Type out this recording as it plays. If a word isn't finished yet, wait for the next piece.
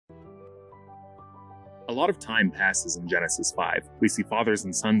A lot of time passes in Genesis 5. We see fathers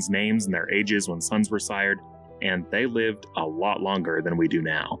and sons' names and their ages when sons were sired, and they lived a lot longer than we do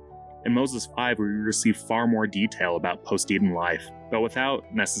now. In Moses 5, we receive far more detail about post-Eden life, but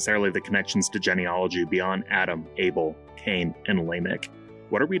without necessarily the connections to genealogy beyond Adam, Abel, Cain, and Lamech.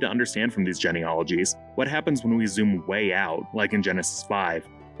 What are we to understand from these genealogies? What happens when we zoom way out, like in Genesis 5,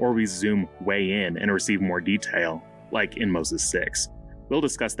 or we zoom way in and receive more detail, like in Moses 6? We'll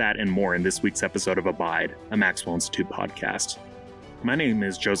discuss that and more in this week's episode of Abide, a Maxwell Institute podcast. My name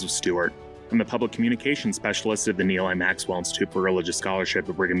is Joseph Stewart. I'm the Public Communications Specialist at the Neil I. Maxwell Institute for Religious Scholarship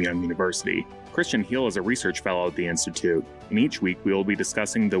at Brigham Young University. Christian Heal is a research fellow at the Institute, and each week we will be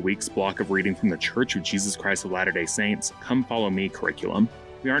discussing the week's block of reading from the Church of Jesus Christ of Latter-day Saints Come Follow Me curriculum.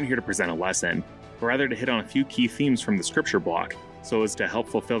 We aren't here to present a lesson, but rather to hit on a few key themes from the scripture block, so as to help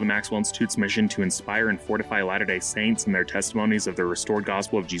fulfill the Maxwell Institute's mission to inspire and fortify Latter-day Saints in their testimonies of the restored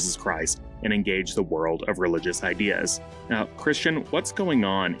gospel of Jesus Christ and engage the world of religious ideas. Now, Christian, what's going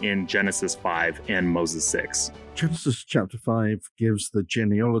on in Genesis 5 and Moses 6? Genesis chapter 5 gives the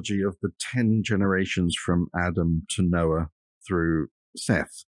genealogy of the 10 generations from Adam to Noah through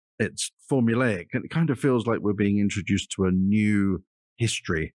Seth. It's formulaic, and it kind of feels like we're being introduced to a new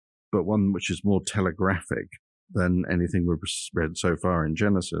history, but one which is more telegraphic than anything we've read so far in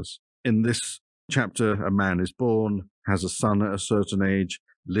Genesis. In this chapter, a man is born, has a son at a certain age,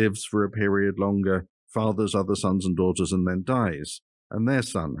 lives for a period longer, fathers other sons and daughters, and then dies. And their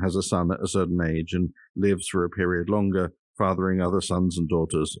son has a son at a certain age and lives for a period longer, fathering other sons and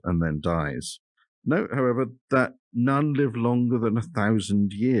daughters, and then dies. Note, however, that none live longer than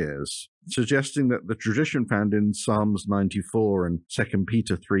 1,000 years, suggesting that the tradition found in Psalms 94 and 2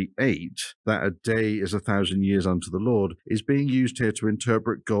 Peter 3:8, that a day is 1,000 years unto the Lord, is being used here to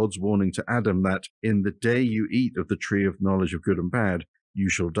interpret God's warning to Adam that in the day you eat of the tree of knowledge of good and bad, you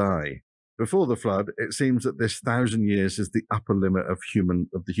shall die. Before the flood, it seems that this 1,000 years is the upper limit of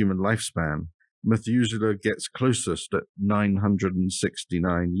the human lifespan. Methuselah gets closest at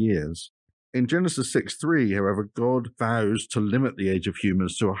 969 years. In Genesis 6:3, however, God vows to limit the age of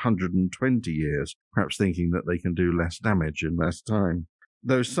humans to 120 years, perhaps thinking that they can do less damage in less time.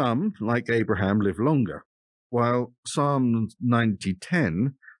 Though some, like Abraham, live longer, while Psalm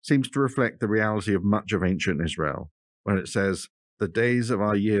 90:10 seems to reflect the reality of much of ancient Israel, when it says, "The days of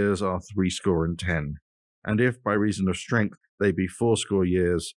our years are 70, and if by reason of strength they be 80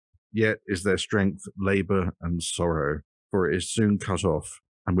 years, yet is their strength labour and sorrow, for it is soon cut off,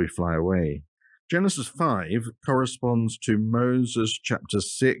 and we fly away." Genesis 5 corresponds to Moses chapter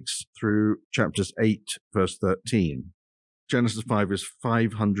 6 through chapters 8, verse 13. Genesis 5 is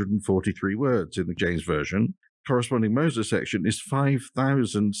 543 words in the James Version. Corresponding Moses section is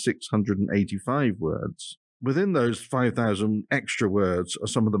 5,685 words. Within those 5,000 extra words are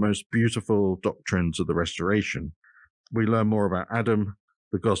some of the most beautiful doctrines of the Restoration. We learn more about Adam,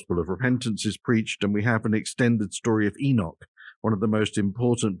 the gospel of repentance is preached, and we have an extended story of Enoch, one of the most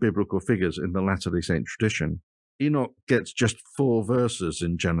important biblical figures in the Latter-day Saint tradition. Enoch gets just 4 verses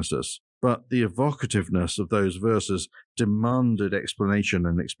in Genesis, but the evocativeness of those verses demanded explanation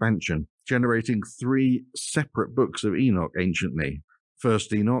and expansion, generating 3 separate books of Enoch anciently.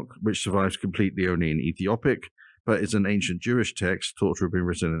 First Enoch, which survives completely only in Ethiopic, but is an ancient Jewish text thought to have been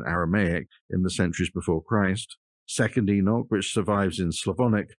written in Aramaic in the centuries before Christ. Second Enoch, which survives in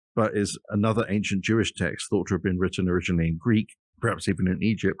Slavonic, but is another ancient Jewish text thought to have been written originally in Greek, perhaps even in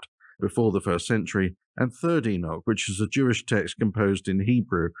Egypt, before the 1st century. And Third Enoch, which is a Jewish text composed in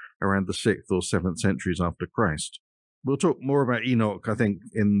Hebrew around the 6th or 7th centuries after Christ. We'll talk more about Enoch, I think,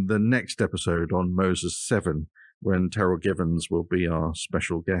 in the next episode on Moses 7, when Terrell Givens will be our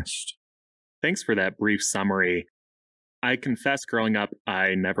special guest. Thanks for that brief summary. I confess, growing up,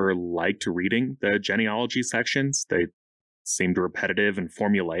 I never liked reading the genealogy sections. They seemed repetitive and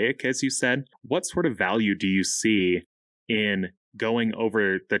formulaic, as you said. What sort of value do you see in going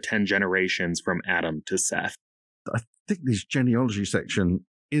over the 10 generations from Adam to Seth? I think this genealogy section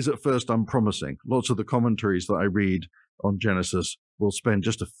is at first unpromising. Lots of the commentaries that I read on Genesis will spend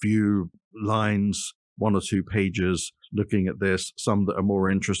just a few lines, 1 or 2 pages, looking at this. Some that are more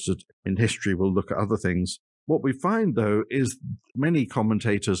interested in history will look at other things. What we find, though, is many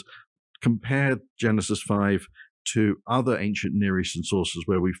commentators compare Genesis 5 to other ancient Near Eastern sources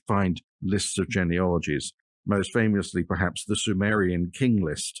where we find lists of genealogies, most famously perhaps the Sumerian king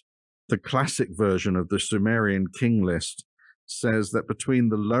list. The classic version of the Sumerian king list says that between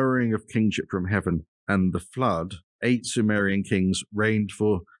the lowering of kingship from heaven and the flood, 8 Sumerian kings reigned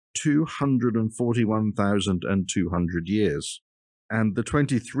for 241,200 years. And the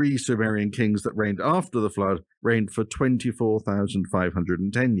 23 Sumerian kings that reigned after the flood reigned for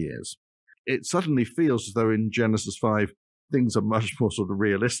 24,510 years. it suddenly feels as though in Genesis 5, things are much more sort of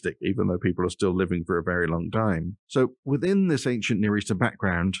realistic, even though people are still living for a very long time. So within this ancient Near Eastern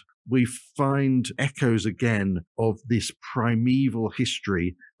background, we find echoes again of this primeval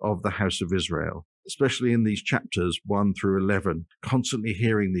history of the house of Israel, especially in these chapters 1 through 11, constantly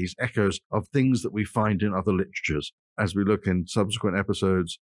hearing these echoes of things that we find in other literatures. As we look in subsequent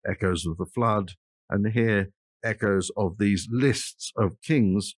episodes, echoes of the flood, and here echoes of these lists of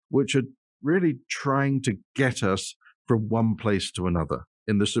kings, which are really trying to get us from one place to another.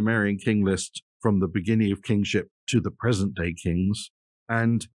 In the Sumerian king list, from the beginning of kingship to the present day kings,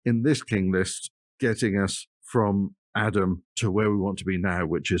 and in this king list, getting us from Adam to where we want to be now,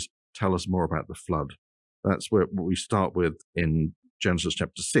 which is tell us more about the flood. That's what we start with in Genesis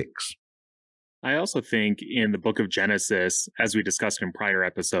chapter 6. I also think in the book of Genesis, as we discussed in prior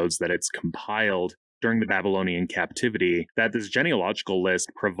episodes, that it's compiled during the Babylonian captivity, that this genealogical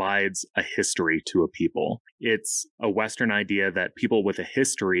list provides a history to a people. It's a Western idea that people with a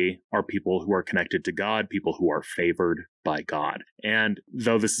history are people who are connected to God, people who are favored by God. And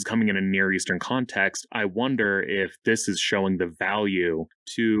though this is coming in a Near Eastern context, I wonder if this is showing the value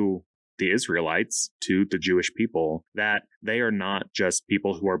to the Israelites, to the Jewish people, that they are not just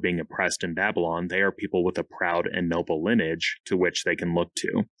people who are being oppressed in Babylon, they are people with a proud and noble lineage to which they can look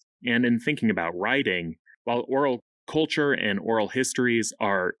to. And in thinking about writing, while oral culture and oral histories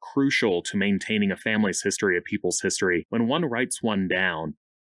are crucial to maintaining a family's history, a people's history, when one writes one down,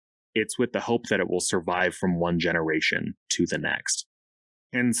 it's with the hope that it will survive from one generation to the next.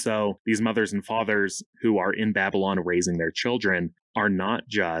 And so these mothers and fathers who are in Babylon raising their children are not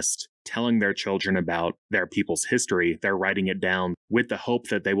just telling their children about their people's history, they're writing it down with the hope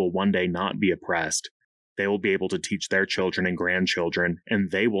that they will one day not be oppressed. They will be able to teach their children and grandchildren,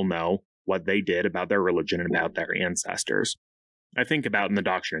 and they will know what they did about their religion and about their ancestors. I think about in the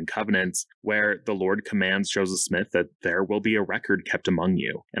Doctrine and Covenants, where the Lord commands Joseph Smith that there will be a record kept among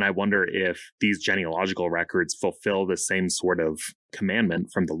you. And I wonder if these genealogical records fulfill the same sort of commandment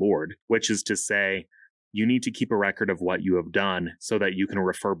from the Lord, which is to say, you need to keep a record of what you have done so that you can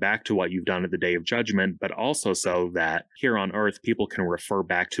refer back to what you've done at the day of judgment, but also so that here on earth, people can refer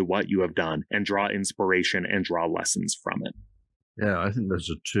back to what you have done and draw inspiration and draw lessons from it. Yeah, I think those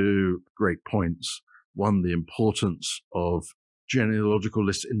are two great points. One, the importance of genealogical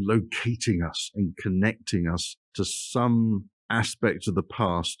lists in locating us and connecting us to some aspect of the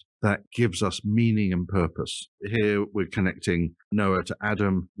past that gives us meaning and purpose. Here we're connecting Noah to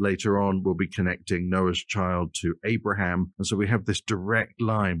Adam. Later on, we'll be connecting Noah's child to Abraham. And so we have this direct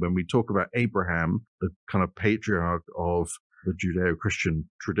line. When we talk about Abraham, the kind of patriarch of the Judeo-Christian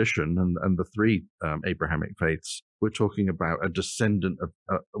tradition and the three Abrahamic faiths, we're talking about a descendant of,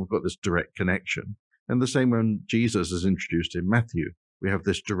 we've got this direct connection. And the same when Jesus is introduced in Matthew. We have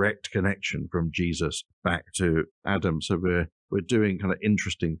this direct connection from Jesus back to Adam. So we're doing kind of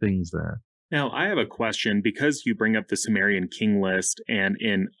interesting things there. Now, I have a question because you bring up the Sumerian king list, and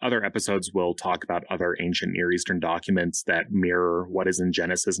in other episodes, we'll talk about other ancient Near Eastern documents that mirror what is in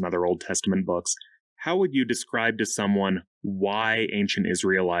Genesis and other Old Testament books. How would you describe to someone why ancient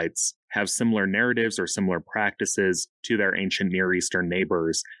Israelites have similar narratives or similar practices to their ancient Near Eastern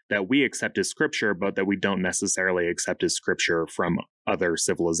neighbors that we accept as scripture, but that we don't necessarily accept as scripture from other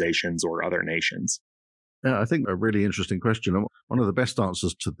civilizations or other nations? Yeah, I think a really interesting question. One of the best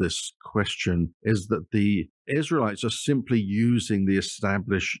answers to this question is that the Israelites are simply using the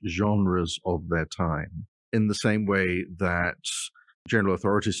established genres of their time in the same way that general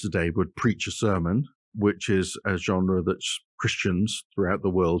authorities today would preach a sermon, which is a genre that Christians throughout the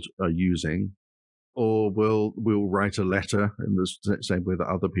world are using, or we'll write a letter in the same way that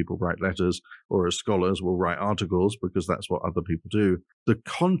other people write letters, or as scholars will write articles because that's what other people do. The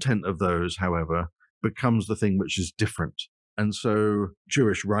content of those, however, becomes the thing which is different. And so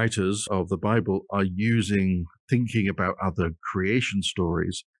Jewish writers of the Bible are thinking about other creation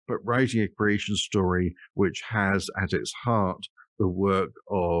stories, but writing a creation story which has at its heart the work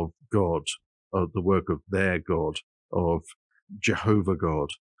of God, of the work of their God, of Jehovah God.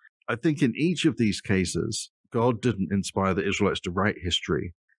 I think in each of these cases, God didn't inspire the Israelites to write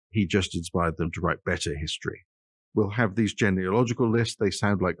history. He just inspired them to write better history. We'll have these genealogical lists. They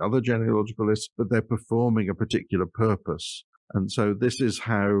sound like other genealogical lists, but they're performing a particular purpose. And so this is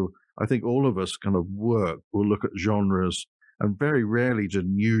how I think all of us kind of work. We'll look at genres, and very rarely do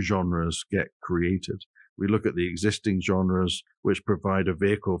new genres get created. We look at the existing genres, which provide a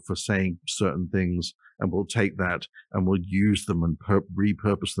vehicle for saying certain things, and we'll take that and we'll use them and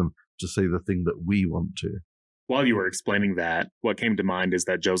repurpose them to say the thing that we want to. While you were explaining that, what came to mind is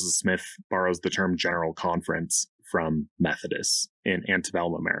that Joseph Smith borrows the term General Conference from Methodists in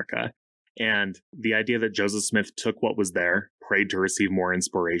antebellum America. And the idea that Joseph Smith took what was there, prayed to receive more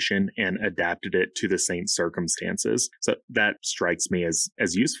inspiration, and adapted it to the saint's circumstances. So that strikes me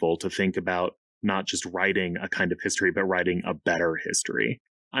as useful to think about not just writing a kind of history, but writing a better history.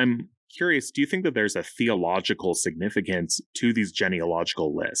 I'm curious, do you think that there's a theological significance to these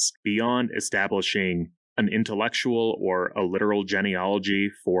genealogical lists beyond establishing an intellectual or a literal genealogy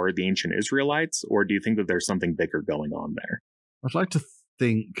for the ancient Israelites? Or do you think that there's something bigger going on there? I'd like to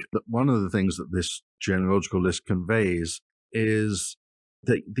think that one of the things that this genealogical list conveys is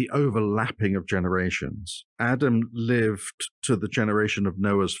the overlapping of generations. Adam lived to the generation of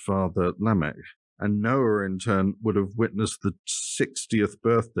Noah's father, Lamech, and Noah, in turn, would have witnessed the 60th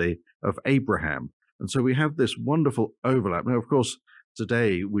birthday of Abraham. And so we have this wonderful overlap. Now, of course,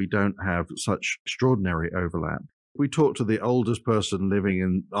 today we don't have such extraordinary overlap. We talk to the oldest person living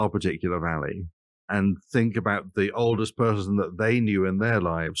in our particular valley and think about the oldest person that they knew in their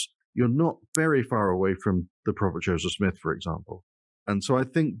lives. You're not very far away from the prophet Joseph Smith, for example. And so I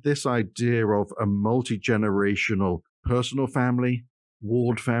think this idea of a multi-generational personal family,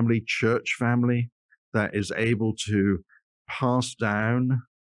 ward family, church family that is able to pass down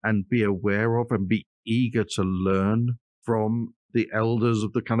and be aware of and be eager to learn from the elders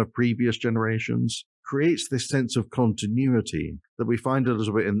of the kind of previous generations creates this sense of continuity that we find a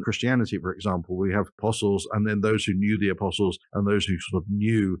little bit in Christianity, for example. We have apostles and then those who knew the apostles and those who sort of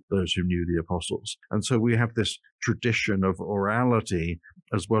knew those who knew the apostles. And so we have this tradition of orality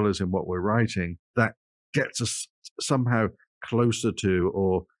as well as in what we're writing that gets us somehow closer to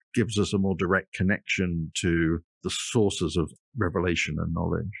or gives us a more direct connection to the sources of revelation and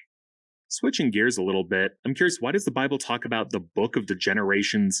knowledge. Switching gears a little bit, I'm curious, why does the Bible talk about the book of the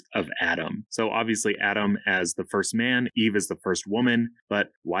generations of Adam? So obviously Adam as the first man, Eve as the first woman, but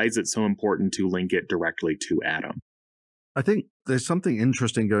why is it so important to link it directly to Adam? I think there's something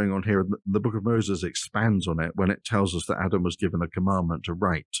interesting going on here. The book of Moses expands on it when it tells us that Adam was given a commandment to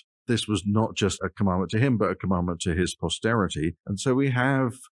write. This was not just a commandment to him, but a commandment to his posterity. And so we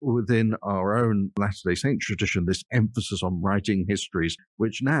have within our own Latter-day Saint tradition this emphasis on writing histories,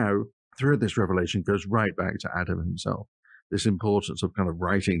 which now, through this revelation, goes right back to Adam himself, this importance of kind of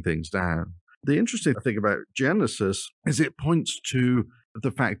writing things down. The interesting thing about Genesis is it points to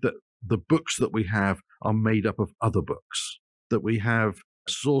the fact that the books that we have are made up of other books, that we have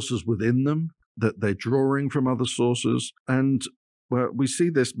sources within them, that they're drawing from other sources. And well, we see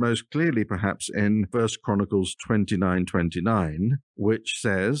this most clearly perhaps in 1 Chronicles 29:29, which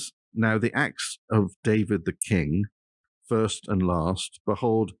says, "Now the acts of David the king, first and last,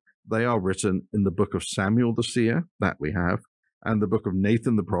 behold, they are written in the book of Samuel the seer," that we have, and the book of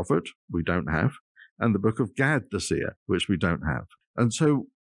Nathan the prophet, we don't have, and the book of Gad the seer, which we don't have. And so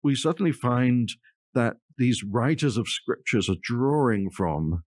we suddenly find that these writers of scriptures are drawing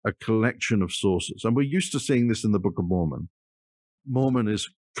from a collection of sources. And we're used to seeing this in the Book of Mormon. Mormon is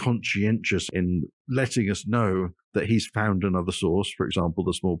conscientious in letting us know that he's found another source, for example,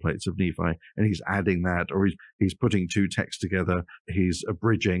 the small plates of Nephi, and he's adding that, or he's putting two texts together, he's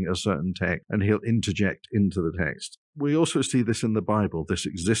abridging a certain text, and he'll interject into the text. We also see this in the Bible, this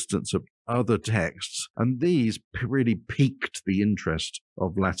existence of other texts, and these really piqued the interest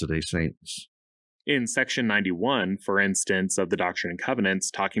of Latter-day Saints. In section 91, for instance, of the Doctrine and Covenants,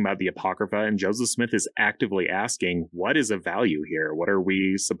 talking about the Apocrypha, and Joseph Smith is actively asking, what is of value here? What are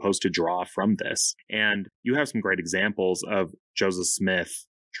we supposed to draw from this? And you have some great examples of Joseph Smith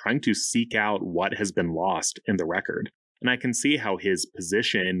trying to seek out what has been lost in the record. And I can see how his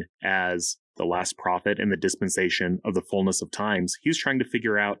position as the last prophet in the dispensation of the fullness of times, he's trying to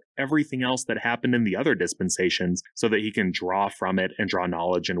figure out everything else that happened in the other dispensations so that he can draw from it and draw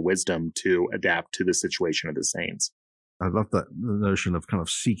knowledge and wisdom to adapt to the situation of the saints. I love that notion of kind of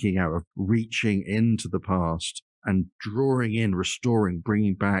seeking out, of reaching into the past and drawing in, restoring,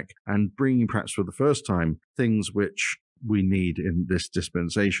 bringing back, and bringing perhaps for the first time things which we need in this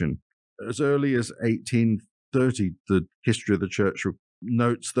dispensation. As early as 1830, the history of the church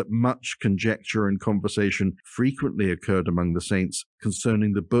notes that much conjecture and conversation frequently occurred among the saints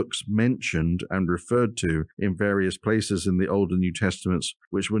concerning the books mentioned and referred to in various places in the Old and New Testaments,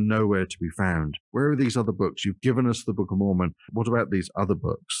 which were nowhere to be found. Where are these other books? You've given us the Book of Mormon. What about these other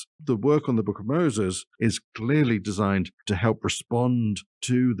books? The work on the Book of Moses is clearly designed to help respond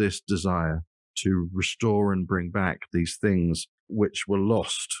to this desire to restore and bring back these things which were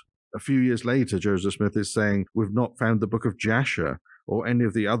lost. A few years later, Joseph Smith is saying, we've not found the Book of Jasher or any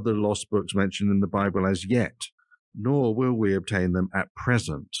of the other lost books mentioned in the Bible as yet, nor will we obtain them at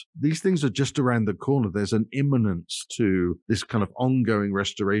present. These things are just around the corner. There's an imminence to this kind of ongoing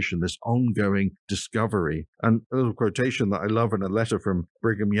restoration, this ongoing discovery. And a little quotation that I love in a letter from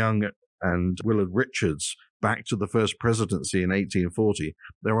Brigham Young and Willard Richards back to the first presidency in 1840.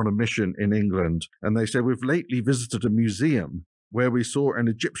 They're on a mission in England, and they say, "We've lately visited a museum where we saw an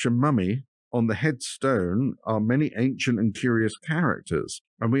Egyptian mummy. On the headstone are many ancient and curious characters,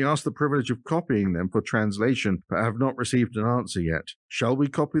 and we ask the privilege of copying them for translation, but have not received an answer yet. Shall we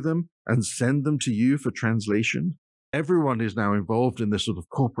copy them and send them to you for translation?" Everyone is now involved in this sort of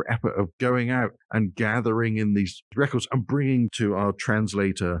corporate effort of going out and gathering in these records and bringing to our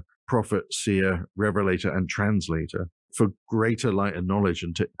translator, prophet, seer, revelator, and translator for greater light and knowledge,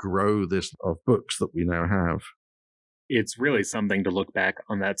 and to grow this of books that we now have. It's really something to look back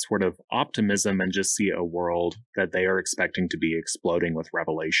on that sort of optimism and just see a world that they are expecting to be exploding with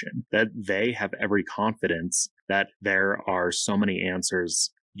revelation, that they have every confidence that there are so many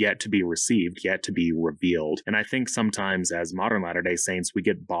answers yet to be received, yet to be revealed. And I think sometimes as modern Latter-day Saints, we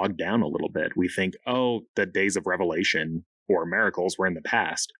get bogged down a little bit. We think, oh, the days of revelation or miracles were in the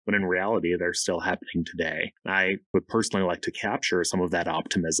past, when in reality, they're still happening today. I would personally like to capture some of that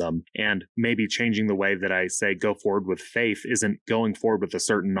optimism, and maybe changing the way that I say go forward with faith isn't going forward with a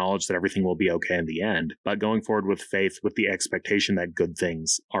certain knowledge that everything will be okay in the end, but going forward with faith with the expectation that good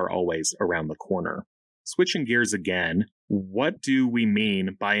things are always around the corner. Switching gears again, what do we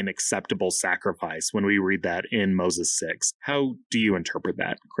mean by an acceptable sacrifice when we read that in Moses 6? How do you interpret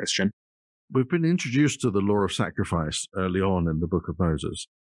that, Christian? We've been introduced to the law of sacrifice early on in the book of Moses.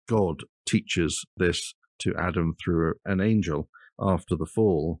 God teaches this to Adam through an angel after the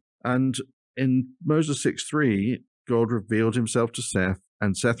fall. And in Moses 6:3, God revealed himself to Seth,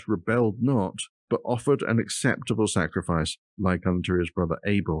 and Seth rebelled not, but offered an acceptable sacrifice like unto his brother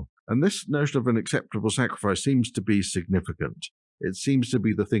Abel. And this notion of an acceptable sacrifice seems to be significant. It seems to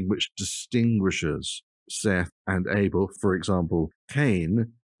be the thing which distinguishes Seth and Abel. For example,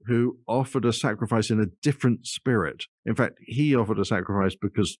 Cain, who offered a sacrifice in a different spirit. In fact, he offered a sacrifice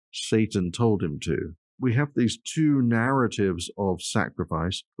because Satan told him to. We have these two narratives of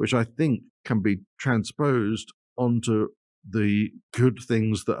sacrifice, which I think can be transposed onto the good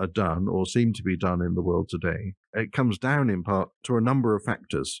things that are done or seem to be done in the world today. It comes down in part to a number of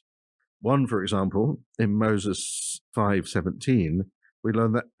factors. One, for example, in Moses 5:17, we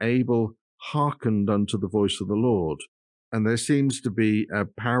learn that Abel hearkened unto the voice of the Lord. And there seems to be a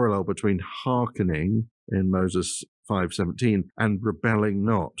parallel between hearkening in Moses 5:17 and rebelling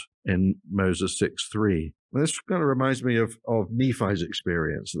not in Moses 6:3. This kind of reminds me of Nephi's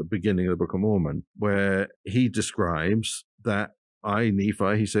experience at the beginning of the Book of Mormon, where he describes that I,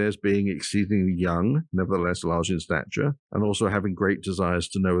 Nephi, he says, being exceedingly young, nevertheless large in stature, and also having great desires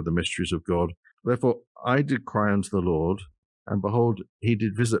to know the mysteries of God. Therefore I did cry unto the Lord, and behold, he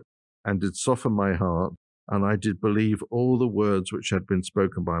did visit and did soften my heart, and I did believe all the words which had been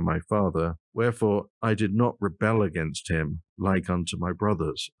spoken by my father. Wherefore I did not rebel against him like unto my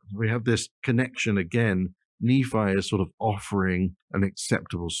brothers. We have this connection again. Nephi is sort of offering an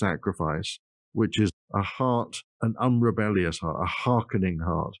acceptable sacrifice, which is a heart, an unrebellious heart, a hearkening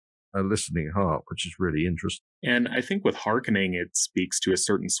heart, a listening heart, which is really interesting. And I think with hearkening, it speaks to a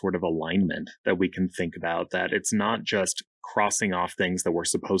certain sort of alignment that we can think about, that it's not just crossing off things that we're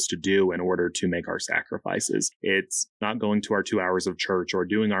supposed to do in order to make our sacrifices. It's not going to our 2 hours of church or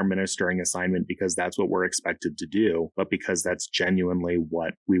doing our ministering assignment because that's what we're expected to do, but because that's genuinely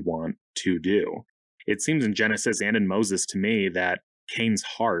what we want to do. It seems in Genesis and in Moses to me that Cain's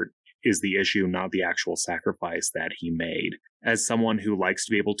heart is the issue, not the actual sacrifice that he made. As someone who likes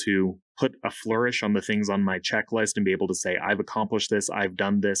to be able to put a flourish on the things on my checklist and be able to say, I've accomplished this, I've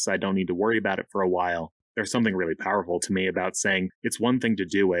done this, I don't need to worry about it for a while. There's something really powerful to me about saying it's one thing to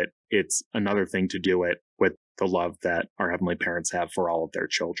do it, it's another thing to do it with the love that our heavenly parents have for all of their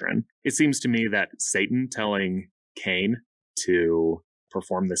children. It seems to me that Satan telling Cain to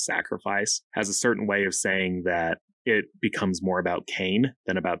perform this sacrifice has a certain way of saying that it becomes more about Cain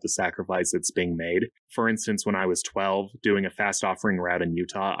than about the sacrifice that's being made. For instance, when I was 12, doing a fast offering route in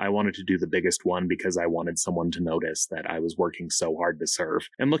Utah, I wanted to do the biggest one because I wanted someone to notice that I was working so hard to serve.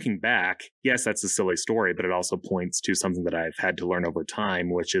 And looking back, yes, that's a silly story, but it also points to something that I've had to learn over time,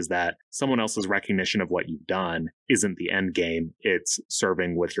 which is that someone else's recognition of what you've done isn't the end game. It's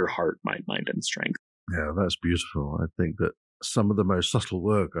serving with your heart, mind, and strength. Yeah, that's beautiful. I think that some of the most subtle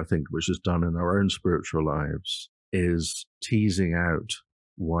work, which is done in our own spiritual lives, is teasing out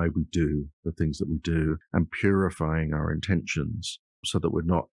why we do the things that we do and purifying our intentions so that we're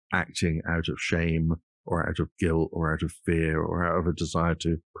not acting out of shame or out of guilt or out of fear or out of a desire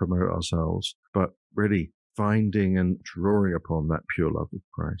to promote ourselves, but really finding and drawing upon that pure love of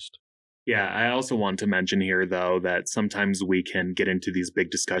Christ. Yeah, I also want to mention here, though, that sometimes we can get into these big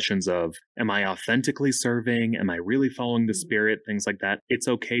discussions of, am I authentically serving? Am I really following the Spirit? Things like that. It's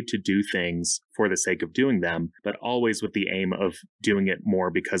okay to do things for the sake of doing them, but always with the aim of doing it more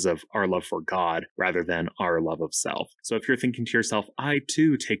because of our love for God rather than our love of self. So if you're thinking to yourself, I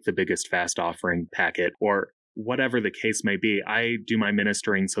too take the biggest fast offering packet, or whatever the case may be, I do my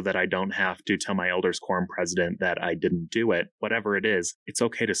ministering so that I don't have to tell my elders quorum president that I didn't do it. Whatever it is, it's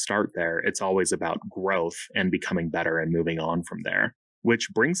okay to start there. It's always about growth and becoming better and moving on from there. Which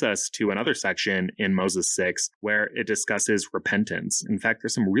brings us to another section in Moses 6 where it discusses repentance. In fact,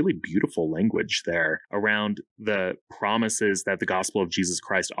 there's some really beautiful language there around the promises that the gospel of Jesus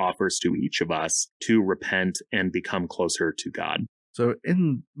Christ offers to each of us to repent and become closer to God. So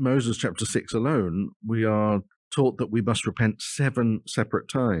in Moses chapter 6 alone, we are taught that we must repent 7 separate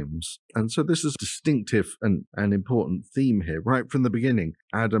times. And so this is a distinctive and an important theme here. Right from the beginning,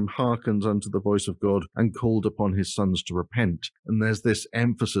 Adam hearkened unto the voice of God and called upon his sons to repent. And there's this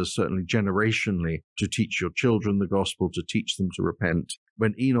emphasis, certainly generationally, to teach your children the gospel, to teach them to repent.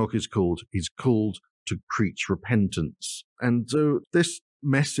 When Enoch is called, he's called to preach repentance. And so this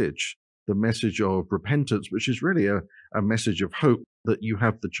message, the message of repentance, which is really a message of hope that you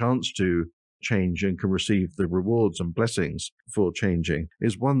have the chance to change and can receive the rewards and blessings for changing,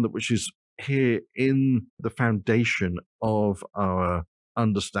 is one that which is here in the foundation of our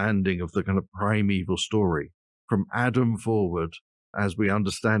understanding of the kind of primeval story. From Adam forward, as we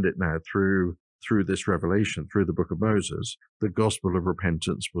understand it now through this revelation, through the book of Moses, the gospel of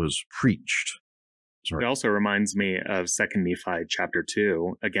repentance was preached. It also reminds me of 2 Nephi chapter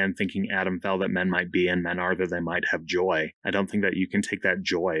 2, again, thinking Adam fell that men might be and men are that they might have joy. I don't think that you can take that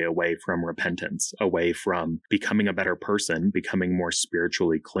joy away from repentance, away from becoming a better person, becoming more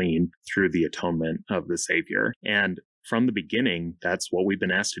spiritually clean through the atonement of the Savior. And from the beginning, that's what we've been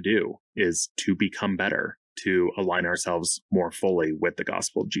asked to do, is to become better, to align ourselves more fully with the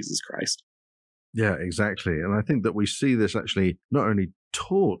gospel of Jesus Christ. Yeah, exactly. And I think that we see this actually not only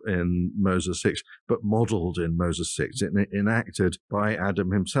taught in Moses 6, but modeled in Moses 6, enacted by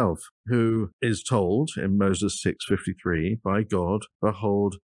Adam himself, who is told in Moses 6:53 by God,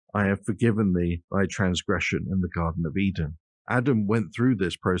 "Behold, I have forgiven thee thy transgression in the Garden of Eden." Adam went through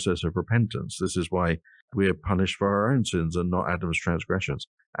this process of repentance. This is why we are punished for our own sins and not Adam's transgressions.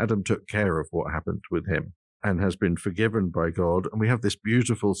 Adam took care of what happened with him and has been forgiven by God. And we have this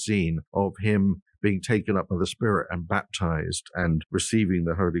beautiful scene of him being taken up by the Spirit and baptized and receiving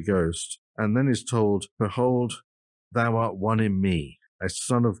the Holy Ghost. And then is told, "Behold, thou art one in me, a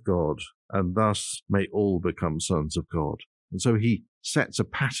son of God, and thus may all become sons of God." And so he sets a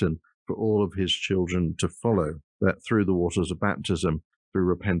pattern for all of his children to follow, that through the waters of baptism, through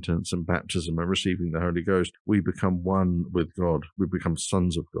repentance and baptism and receiving the Holy Ghost, we become one with God. We become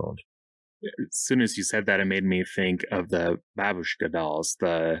sons of God. As soon as you said that, it made me think of the babushka dolls,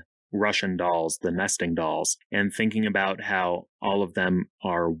 the Russian dolls, the nesting dolls, and thinking about how all of them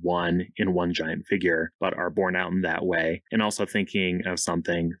are one in one giant figure, but are born out in that way. And also thinking of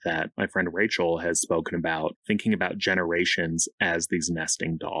something that my friend Rachel has spoken about, thinking about generations as these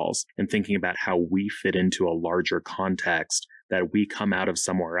nesting dolls, and thinking about how we fit into a larger context, that we come out of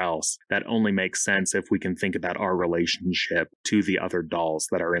somewhere else. That only makes sense if we can think about our relationship to the other dolls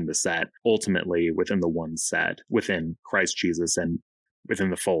that are in the set, ultimately within the one set, within Christ Jesus and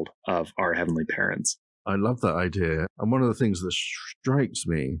within the fold of our heavenly parents. I love that idea. And one of the things that strikes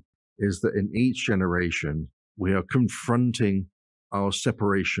me is that in each generation, we are confronting our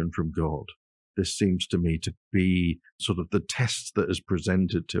separation from God. This seems to me to be sort of the test that is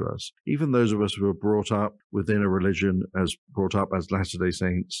presented to us. Even those of us who are brought up within a religion, as brought up as Latter-day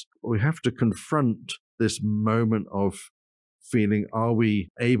Saints, we have to confront this moment of feeling, are we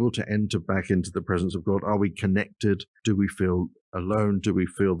able to enter back into the presence of God? Are we connected? Do we feel alone? Do we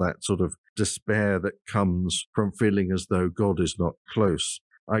feel that sort of despair that comes from feeling as though God is not close?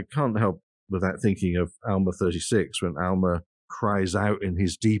 I can't help without thinking of Alma 36, when Alma cries out in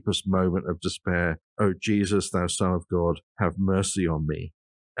his deepest moment of despair, "O Jesus, thou Son of God, have mercy on me,"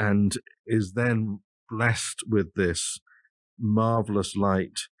 and is then blessed with this marvelous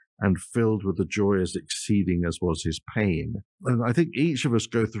light and filled with the joy as exceeding as was his pain. And I think each of us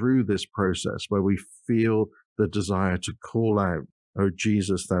go through this process where we feel the desire to call out, "O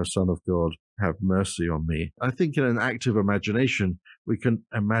Jesus, thou Son of God, have mercy on me." I think in an active imagination, we can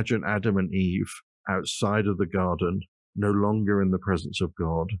imagine Adam and Eve outside of the garden, no longer in the presence of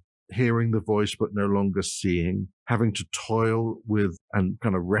God, hearing the voice but no longer seeing, having to toil with and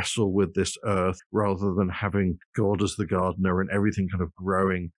kind of wrestle with this earth rather than having God as the gardener and everything kind of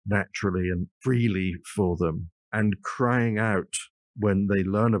growing naturally and freely for them, and crying out when they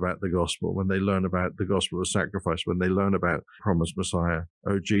learn about the gospel, when they learn about the gospel of sacrifice, when they learn about promised Messiah,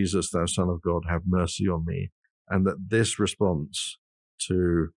 "O Jesus, thou Son of God, have mercy on me." And that this response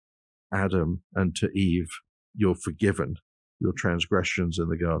to Adam and to Eve, "You're forgiven, your transgressions in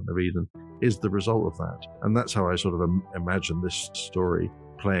the Garden of Eden," is the result of that. And that's how I sort of imagine this story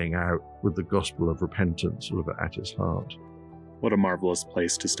playing out, with the gospel of repentance sort of at its heart. What a marvelous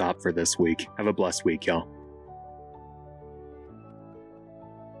place to stop for this week. Have a blessed week, y'all.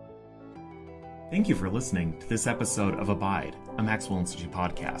 Thank you for listening to this episode of Abide, a Maxwell Institute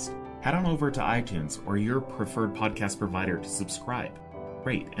podcast. Head on over to iTunes or your preferred podcast provider to subscribe,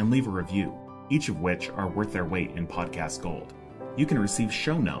 rate, and leave a review, each of which are worth their weight in podcast gold. You can receive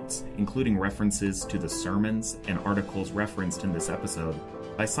show notes, including references to the sermons and articles referenced in this episode,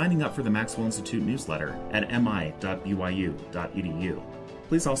 by signing up for the Maxwell Institute newsletter at mi.byu.edu.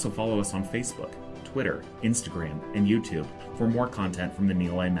 Please also follow us on Facebook, Twitter, Instagram, and YouTube for more content from the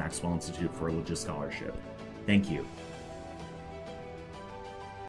Neil A. Maxwell Institute for Religious Scholarship. Thank you.